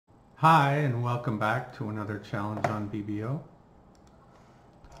Hi, and welcome back to another challenge on BBO.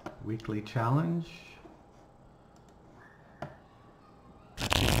 Weekly challenge. I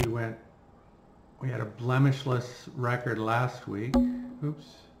think we had a blemishless record last week. Oops.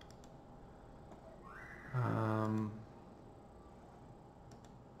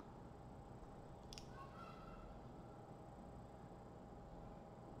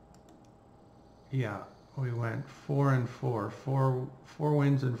 Yeah, we went 4 and 4, four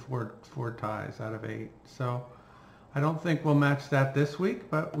wins and four ties out of 8. So I don't think we'll match that this week,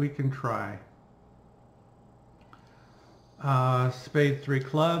 but we can try. Spade 3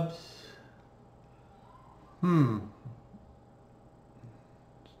 clubs. It's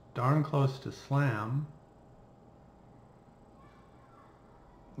darn close to slam.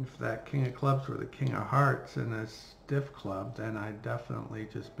 If that king of clubs were the king of hearts and a stiff club, then I'd definitely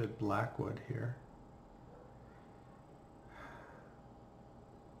just bid Blackwood here.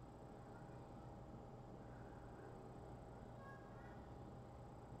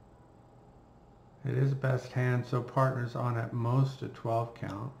 It is best hand, so partner's on at most a 12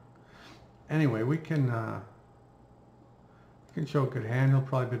 count. Anyway, we can show a good hand. He'll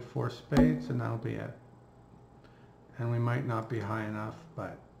probably bid 4 spades, and that'll be it. And we might not be high enough,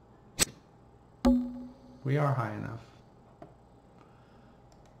 but we are high enough.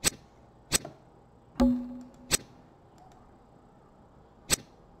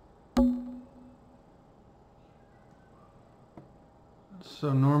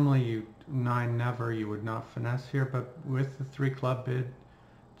 So normally you 9 never, you would not finesse here, but with the 3 club bid,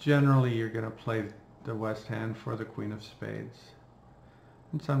 generally you're going to play the West hand for the Queen of Spades.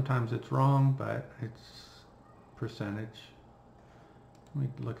 And sometimes it's wrong, but it's percentage. Let me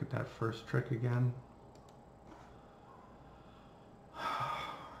look at that first trick again.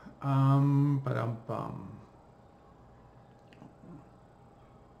 Ba-dum-bum.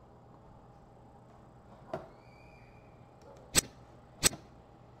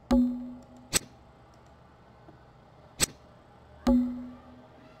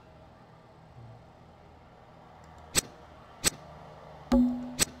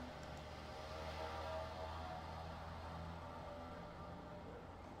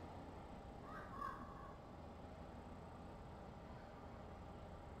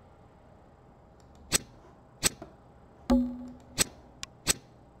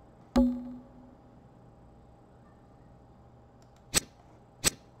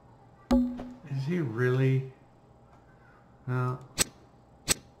 Is he really? No.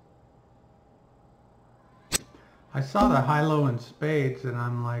 I saw the high-low in spades, and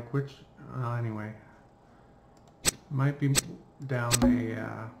I'm like, which? Well, anyway, might be down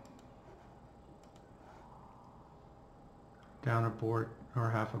a board or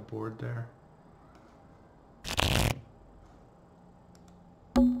half a board there.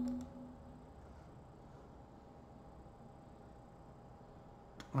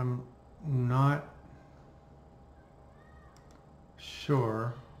 I'm not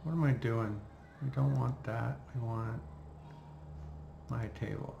sure. What am I doing? We don't want that. We want my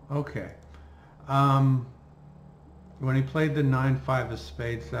table. Okay. When he played the 9-5 of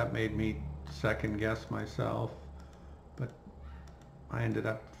spades, that made me second guess myself. But I ended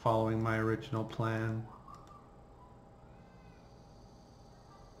up following my original plan.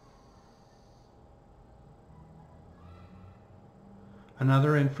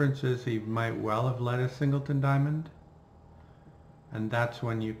 Another inference is he might well have led a singleton diamond, and that's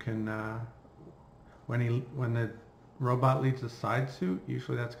when you can, when the robot leads a side suit,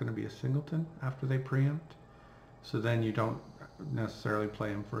 usually that's going to be a singleton after they preempt. So then you don't necessarily play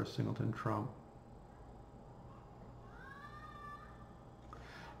him for a singleton trump.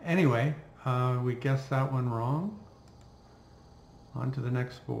 Anyway, we guessed that one wrong. On to the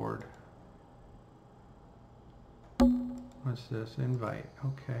next board. What's this? Invite.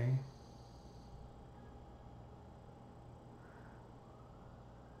 Okay.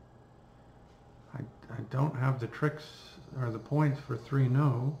 I don't have the tricks or the points for 3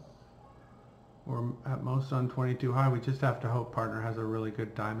 no. Or at most on 22 high. We just have to hope partner has a really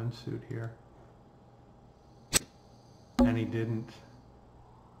good diamond suit here. And he didn't.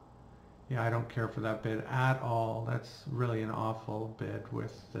 Yeah, I don't care for that bid at all. That's really an awful bid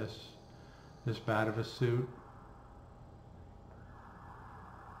with this bad of a suit.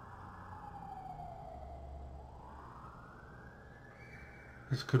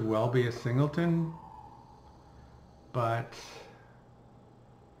 This could well be a singleton, but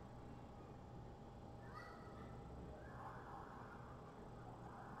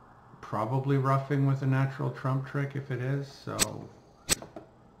probably roughing with a natural trump trick if it is, so.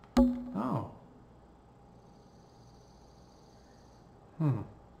 Oh.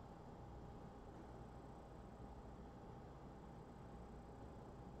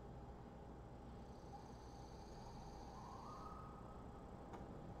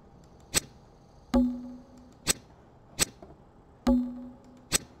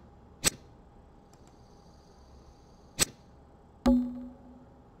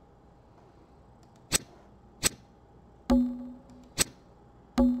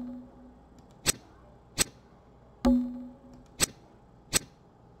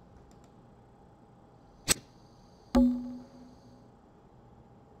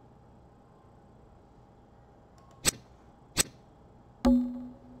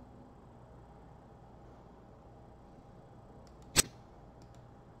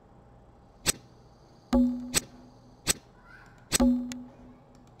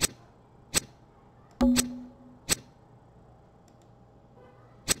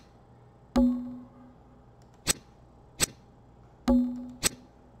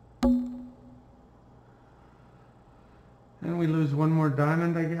 And we lose one more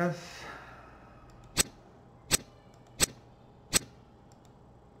diamond, I guess.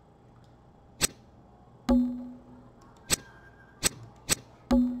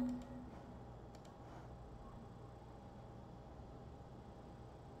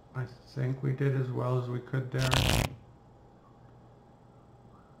 I think we did as well as we could there.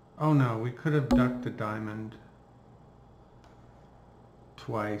 Oh no, we could have ducked the diamond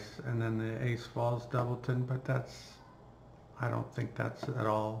twice and then the ace falls doubleton, but that's, I don't think that's at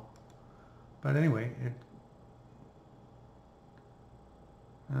all. But anyway, it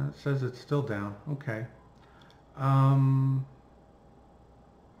says it's still down. Okay.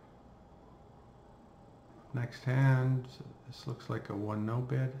 Next hand, this looks like a 1-no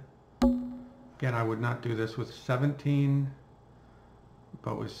bid. Again, I would not do this with 17,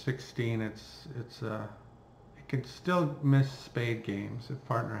 but with 16, it can still miss spade games. If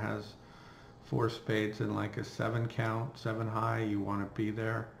partner has 4 spades and like a 7 count, 7 high, you want to be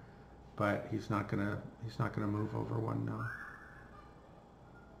there, but he's not gonna move over 1-no.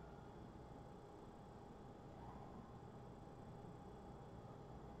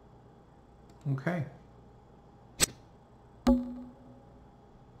 Okay.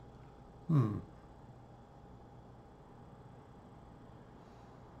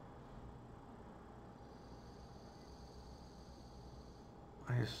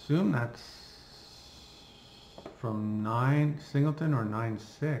 I assume that's from 9 singleton or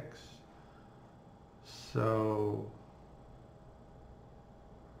 9-6. So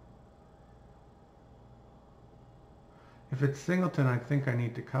if it's singleton, I think I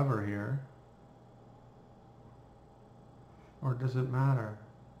need to cover here. Or does it matter?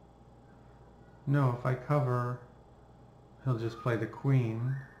 No, if I cover, he'll just play the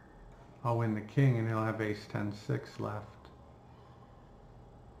queen. I'll win the king and he'll have ace 10-6 left.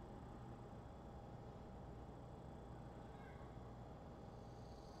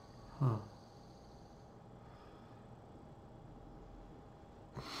 Huh.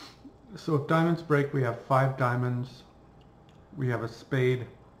 So if diamonds break, we have 5 diamonds, we have a spade,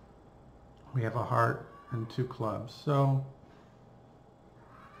 we have a heart, and 2 clubs. So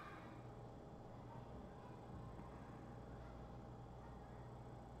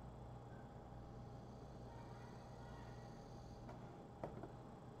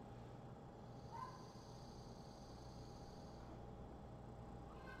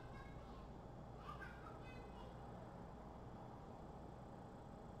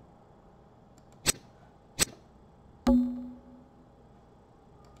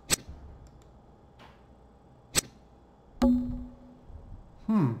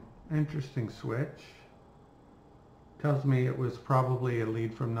interesting switch. Tells me it was probably a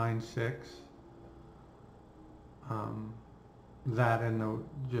lead from 9-6. That and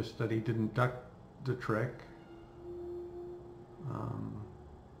just that he didn't duck the trick.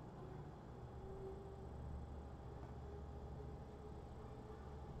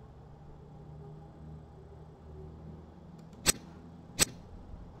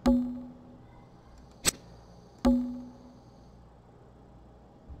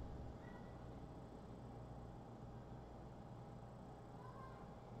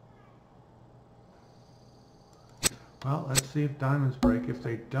 Well, let's see if diamonds break. If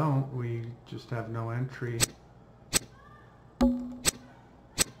they don't, we just have no entry.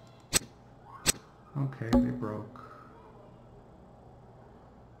 Okay, they broke.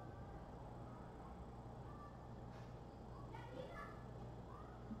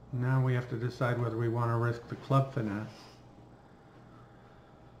 Now we have to decide whether we want to risk the club finesse.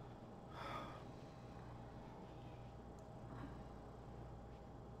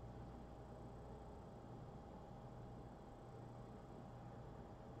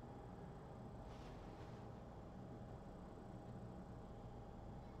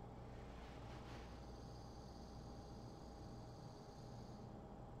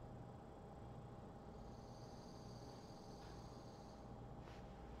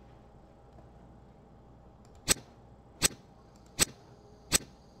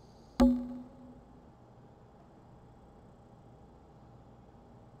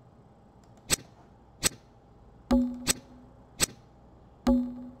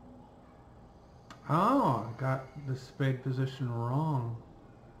 Oh, I got the spade position wrong.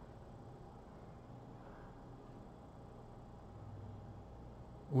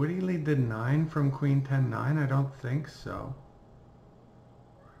 Would he lead the 9 from queen 10-9? I don't think so.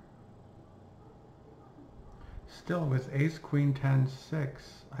 Still, with ace queen 10-6,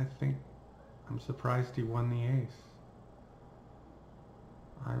 I think I'm surprised he won the ace.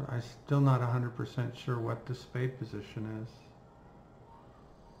 I'm still not 100% sure what the spade position is.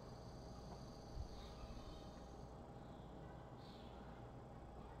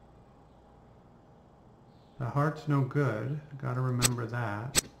 heart's no good. Got to remember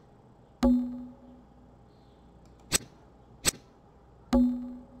that.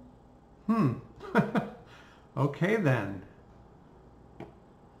 Okay then.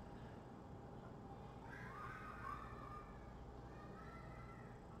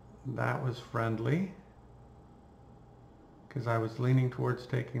 That was friendly, because I was leaning towards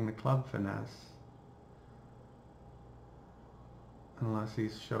taking the club finesse. Unless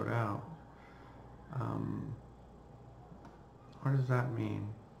he's showed out. What does that mean?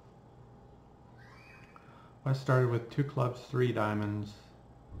 I started with 2 clubs, 3 diamonds.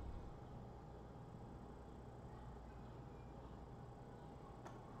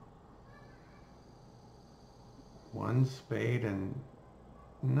 One spade and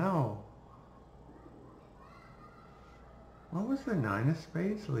no. What was the 9 of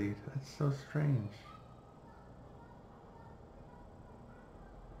spades lead? That's so strange.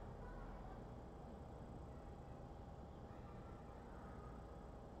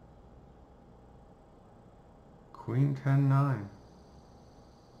 Queen 10-9.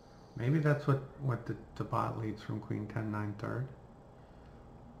 Maybe that's what the bot leads from Queen 10-9 third.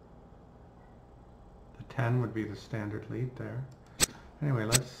 The 10 would be the standard lead there. Anyway,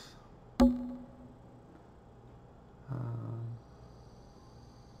 let's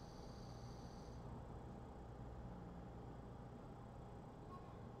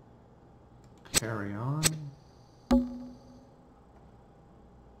carry on.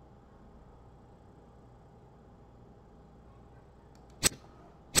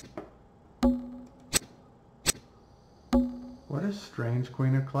 What a strange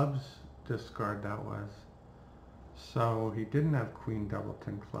Queen of Clubs discard that was. So he didn't have Queen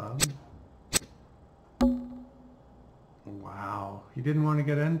Doubleton Club. Wow, he didn't want to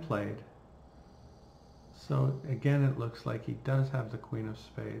get end played. So again, it looks like he does have the Queen of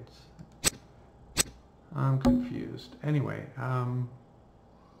Spades. I'm confused. Anyway, and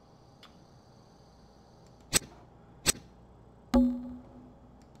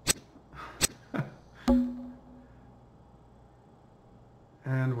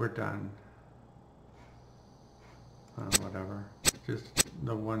we're done. Whatever. Just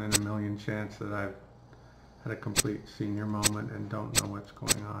the 1 in a million chance that I've had a complete senior moment and don't know what's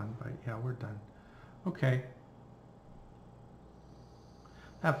going on. But yeah, we're done. Okay.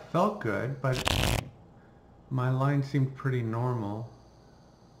 That felt good, but my line seemed pretty normal.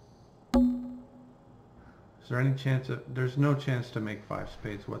 Is there any chance of... There's no chance to make 5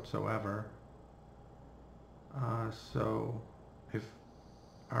 spades whatsoever. So if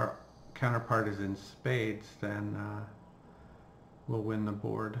our counterpart is in spades, then we'll win the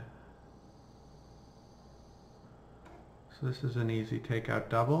board. So this is an easy takeout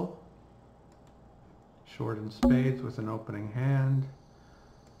double. Short in spades with an opening hand.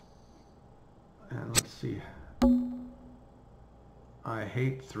 And let's see. I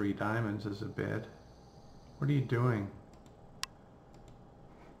hate 3 diamonds as a bid. What are you doing?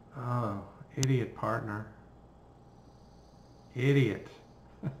 Oh, idiot partner. Idiot.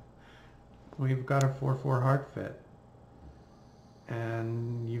 We've got a 4-4 heart fit.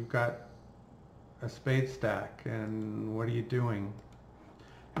 And you've got a spade stack. And what are you doing?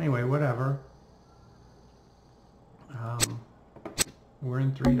 Anyway, whatever. We're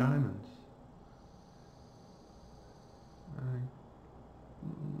in 3 diamonds. I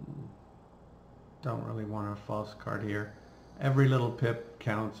don't really want a false card here. Every little pip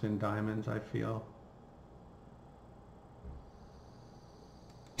counts in diamonds, I feel.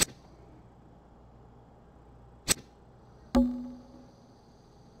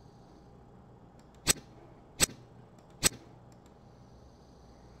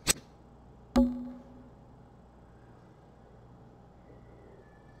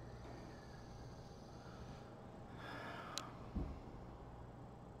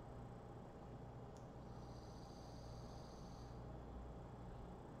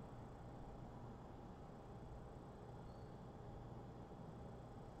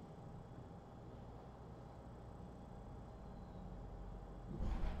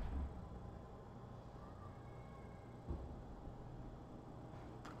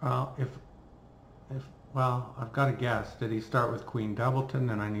 Well, well, I've got to guess. Did he start with Queen Doubleton?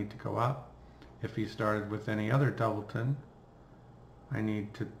 Then I need to go up. If he started with any other Doubleton, I need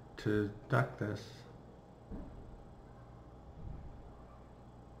to duck this.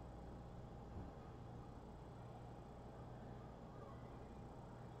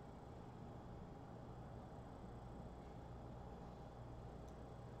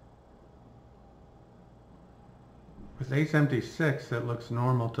 With ace empty 6, it looks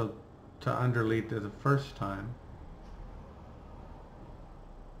normal to underlead to the first time.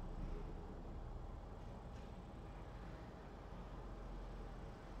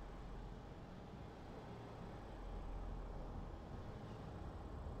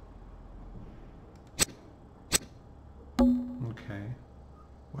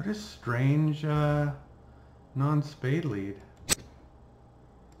 a strange non-spade lead.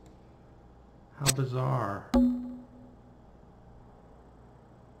 How bizarre.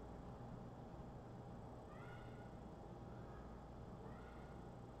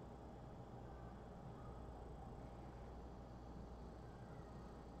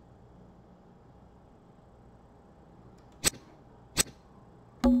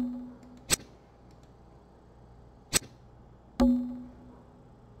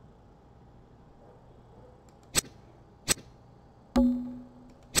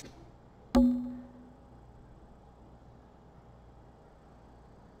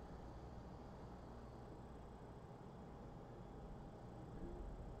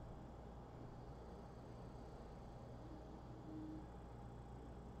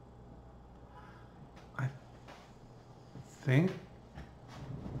 I think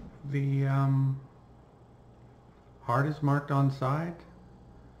the heart is marked on side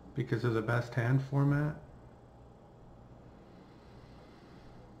because of the best hand format.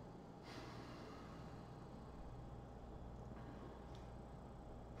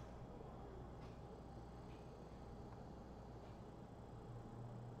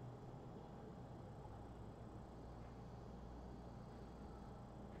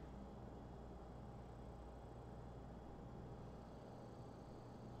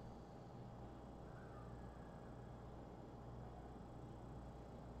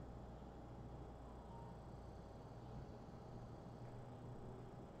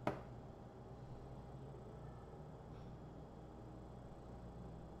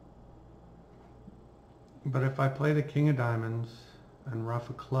 But if I play the king of diamonds and ruff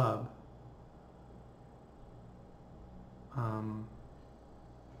a club,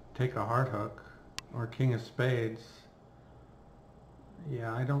 take a heart hook or king of spades,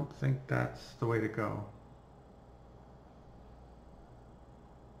 yeah, I don't think that's the way to go.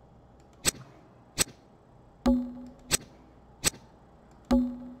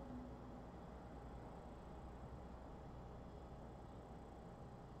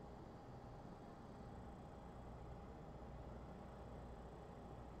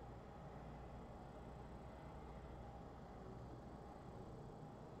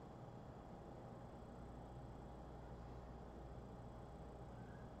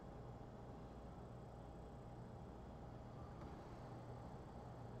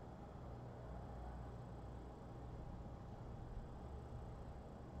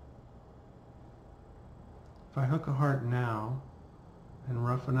 If I hook a heart now and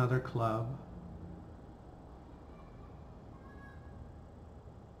ruff another club,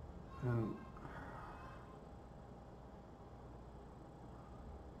 and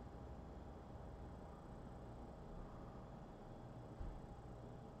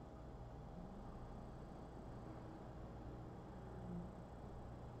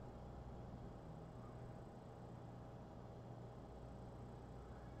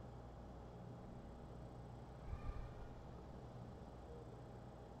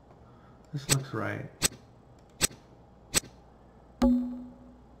this looks right.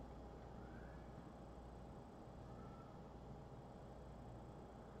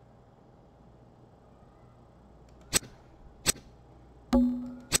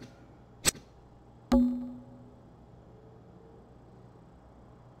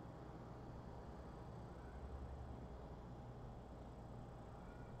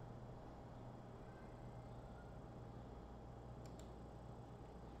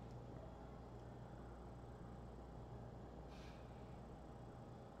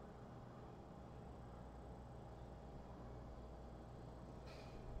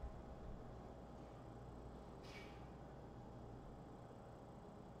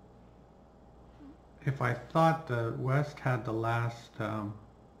 If I thought the West had the last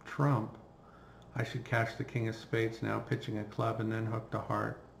trump, I should cash the king of spades now, pitching a club, and then hook the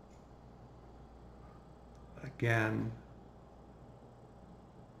heart. Again.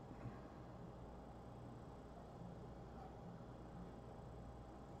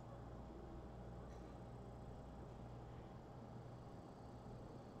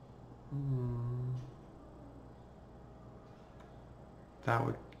 That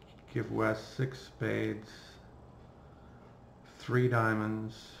would give West 6 spades, 3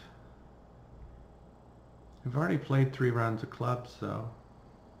 diamonds. We've already played 3 rounds of clubs though.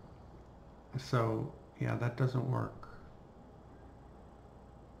 So yeah, that doesn't work.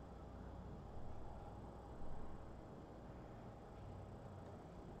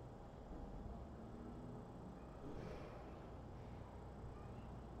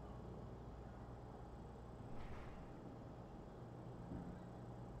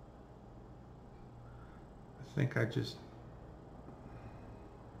 I think I just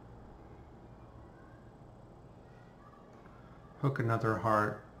Hook another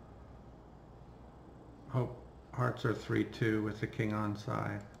heart. Hope hearts are 3-2 with the king on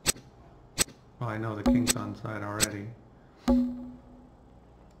side. Well, I know the king's on side already. And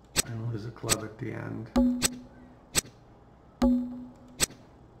lose a club at the end.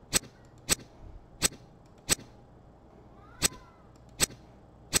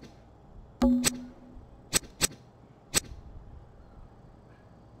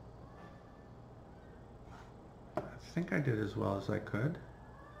 I think I did as well as I could.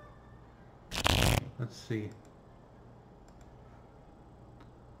 Let's see.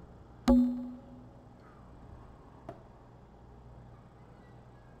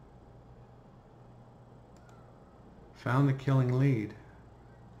 Found the killing lead.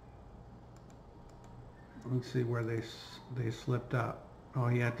 Let's see where they slipped up. Oh,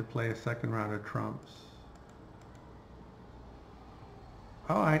 he had to play a second round of trumps.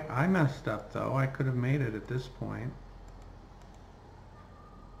 Oh, I messed up though. I could have made it at this point.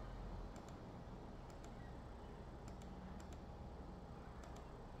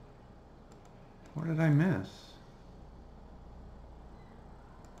 What did I miss?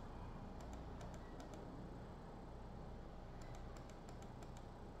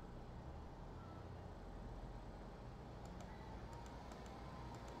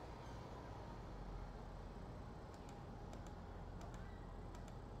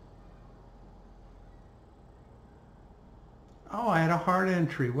 Oh, I had a hard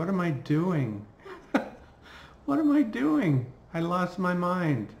entry. What am I doing? What am I doing? I lost my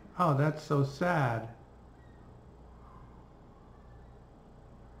mind. Oh, that's so sad.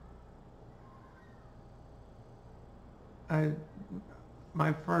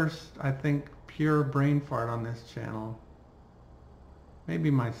 My first, I think, pure brain fart on this channel. Maybe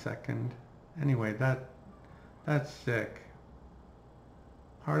my second. Anyway, that's sick.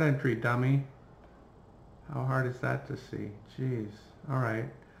 Hard entry, dummy. How hard is that to see? Jeez. All right.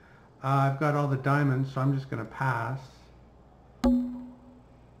 I've got all the diamonds, so I'm just going to pass. I'm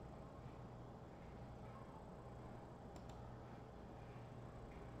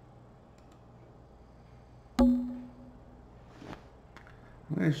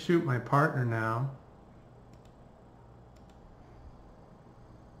going to shoot my partner now.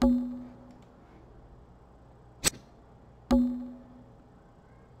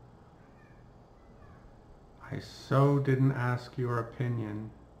 I so didn't ask your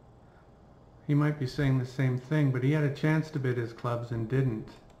opinion. He might be saying the same thing, but he had a chance to bid his clubs and didn't.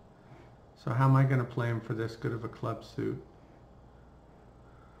 So how am I going to play him for this good of a club suit?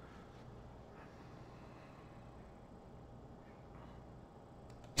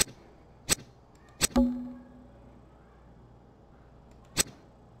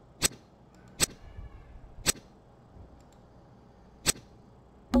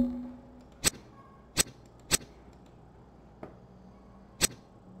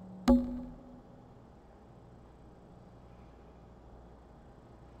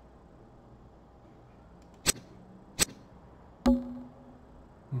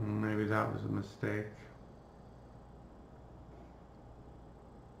 Maybe that was a mistake.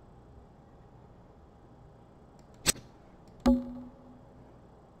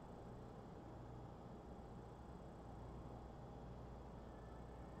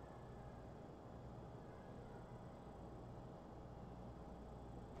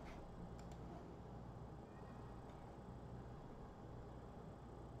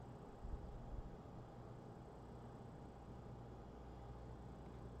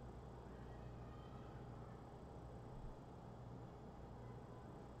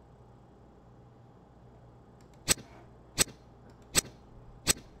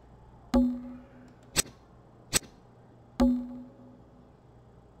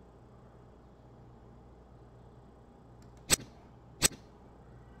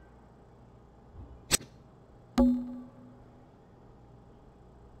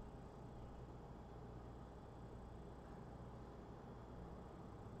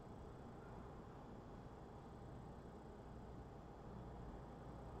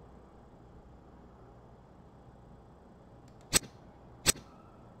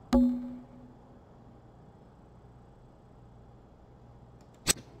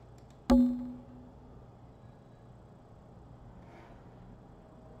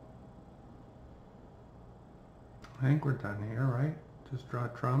 I think we're done here, right? Just draw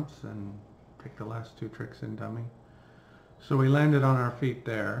trumps and pick the last two tricks in dummy. So we landed on our feet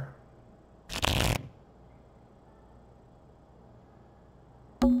there.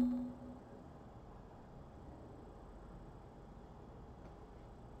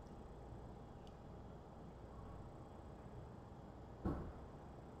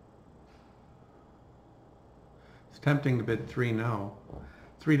 tempting to bid 3 no.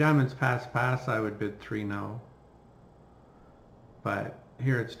 3 diamonds pass, I would bid 3 no. But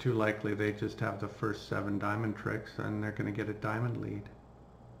here it's too likely they just have the first 7 diamond tricks and they're going to get a diamond lead.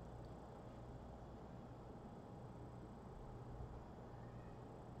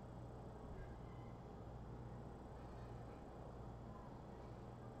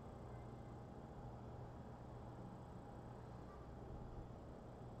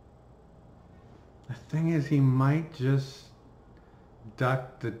 The thing is, he might just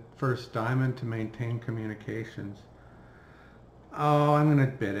duck the first diamond to maintain communications. Oh, I'm going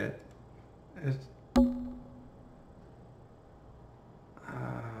to bid it. It's,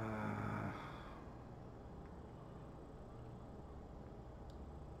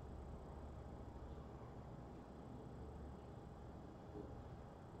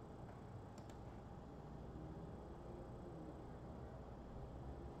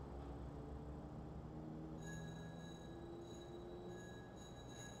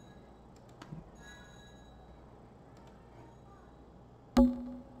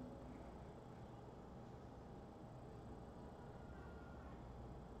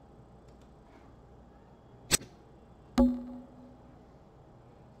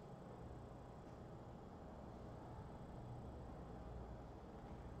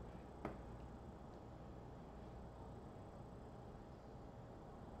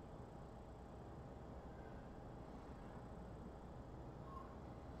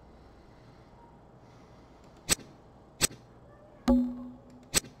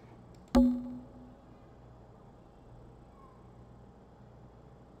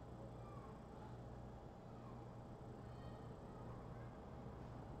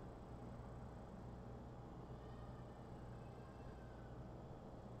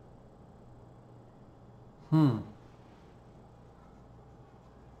 hmm.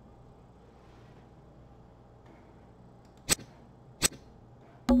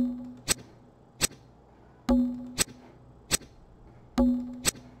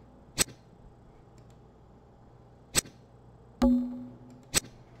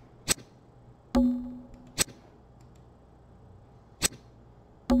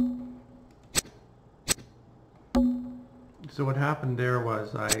 So what happened there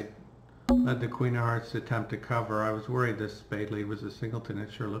was I led the Queen of Hearts to attempt to cover. I was worried this spade lead was a singleton.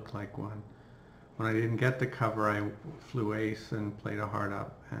 It sure looked like one. When I didn't get the cover, I flew ace and played a heart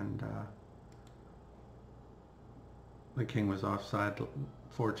up, and the king was offside,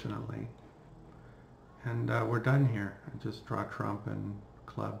 fortunately. And we're done here. I just draw trump and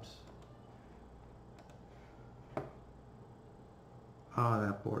clubs. Oh,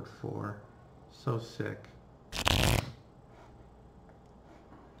 that board 4. So sick.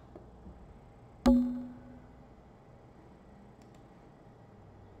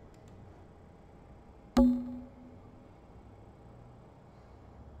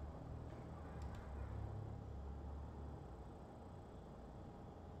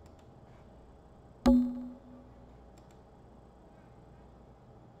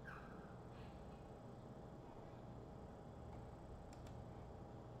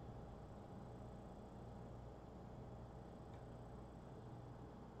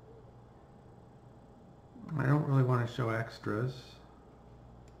 I don't really want to show extras.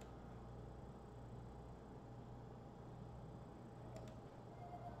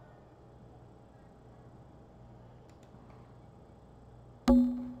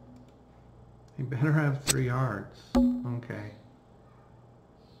 You better have 3 hearts. Okay.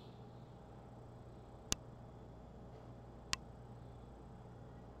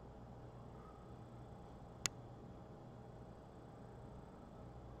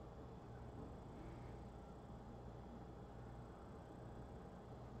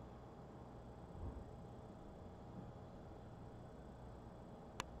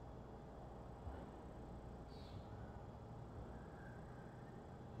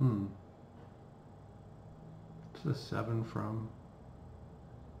 What's the 7 from?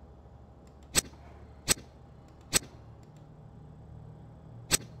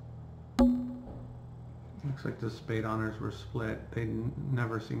 Looks like the spade honors were split. They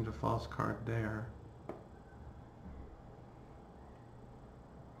never seemed a false card there.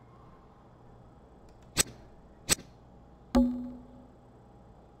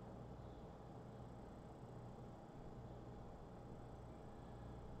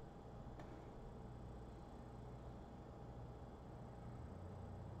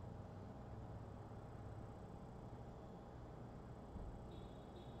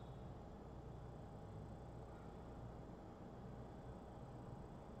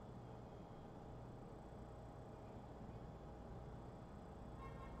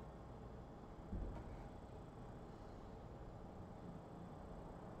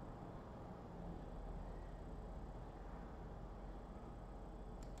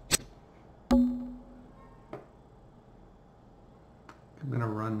 I'm going to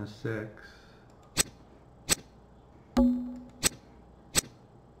run the 6.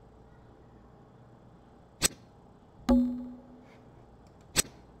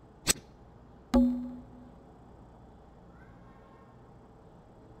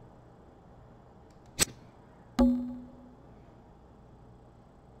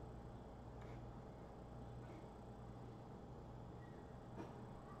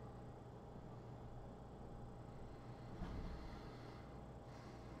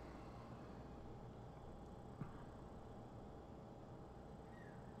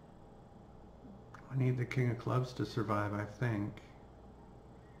 I need the king of clubs to survive, I think.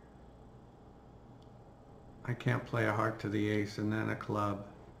 I can't play a heart to the ace and then a club,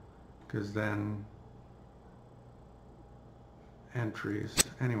 because then entries.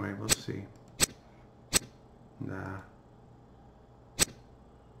 Anyway, we'll see. Nah.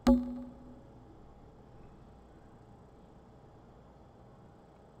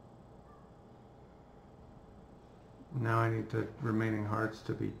 Now I need the remaining hearts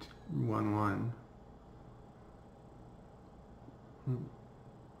to be 1-1.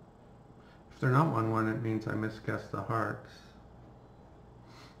 If they're not 1-1, it means I misguessed the hearts.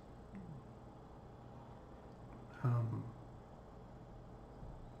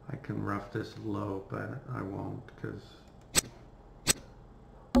 I can rough this low, but I won't, because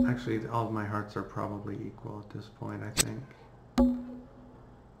actually all of my hearts are probably equal at this point, I think.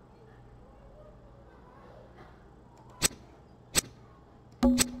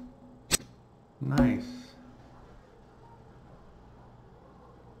 Nice.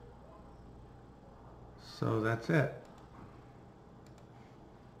 So that's it.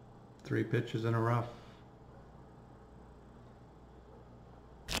 3 pitches in a rough.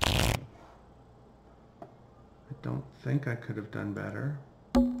 I don't think I could have done better.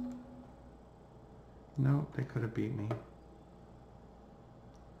 No, they could have beat me.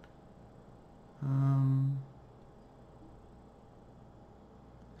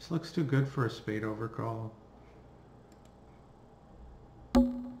 This looks too good for a spade overcall.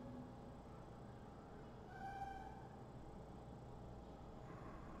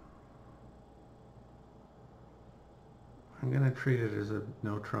 I'm going to treat it as a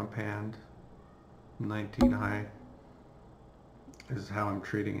no trump hand. 19 high is how I'm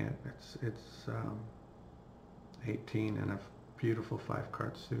treating it. It's 18 and a beautiful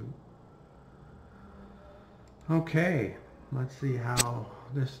 5-card suit. Okay, let's see how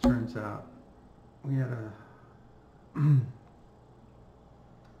this turns out. We had a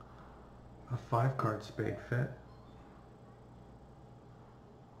 5-card spade fit.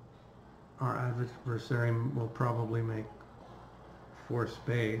 Our adversary will probably make 4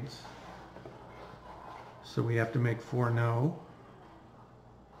 spades. So we have to make 4 no.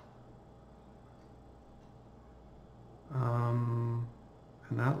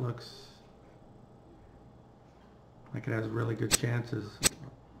 And that looks like it has really good chances,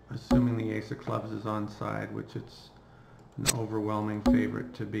 assuming the ace of clubs is onside, which it's an overwhelming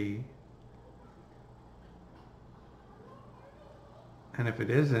favorite to be. And if it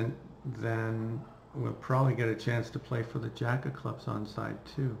isn't, then we'll probably get a chance to play for the jack of clubs onside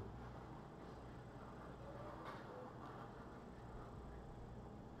too.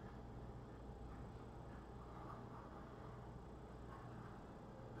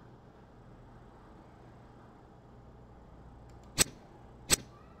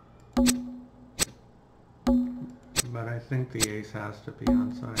 But I think the ace has to be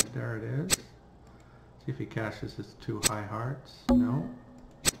onside. There it is. See if he cashes his 2 high hearts. No.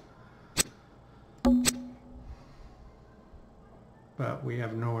 But we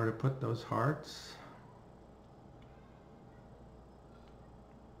have nowhere to put those hearts.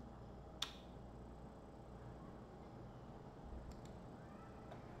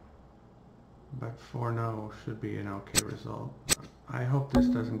 But 4 no should be an okay result. I hope this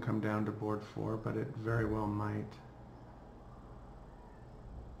doesn't come down to board 4, but it very well might.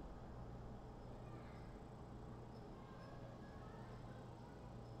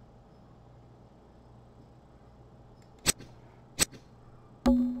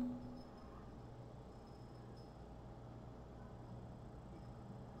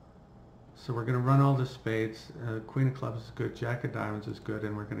 So we're going to run all the spades. Queen of clubs is good, jack of diamonds is good,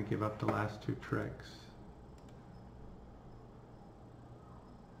 and we're going to give up the last 2 tricks.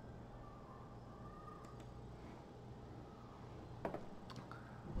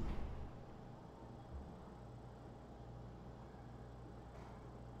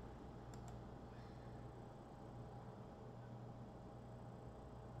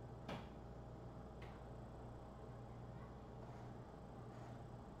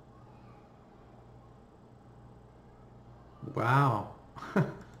 Wow.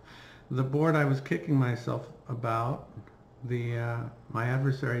 The board I was kicking myself about, my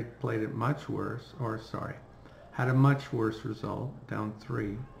adversary played it much worse, or sorry, had a much worse result, down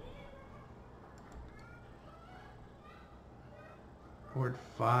 3. Board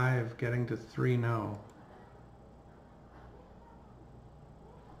 5 getting to 3-0.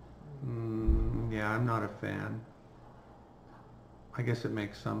 Yeah, I'm not a fan. I guess it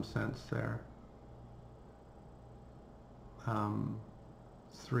makes some sense there.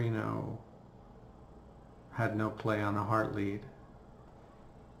 3-0. Had no play on a heart lead.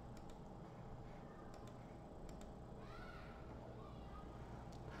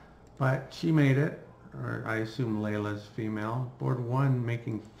 But she made it, or I assume Layla's female. Board 1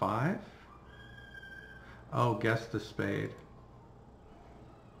 making 5. Oh, guess the spade.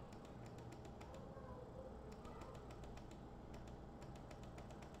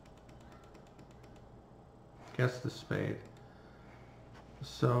 Guess the spade.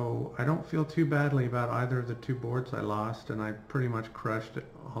 So I don't feel too badly about either of the 2 boards I lost, and I pretty much crushed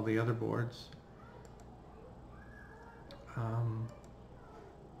all the other boards.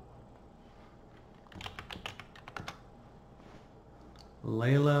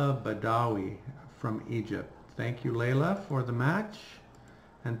 Layla Badawi from Egypt. Thank you, Layla, for the match,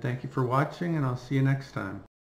 and thank you for watching, and I'll see you next time.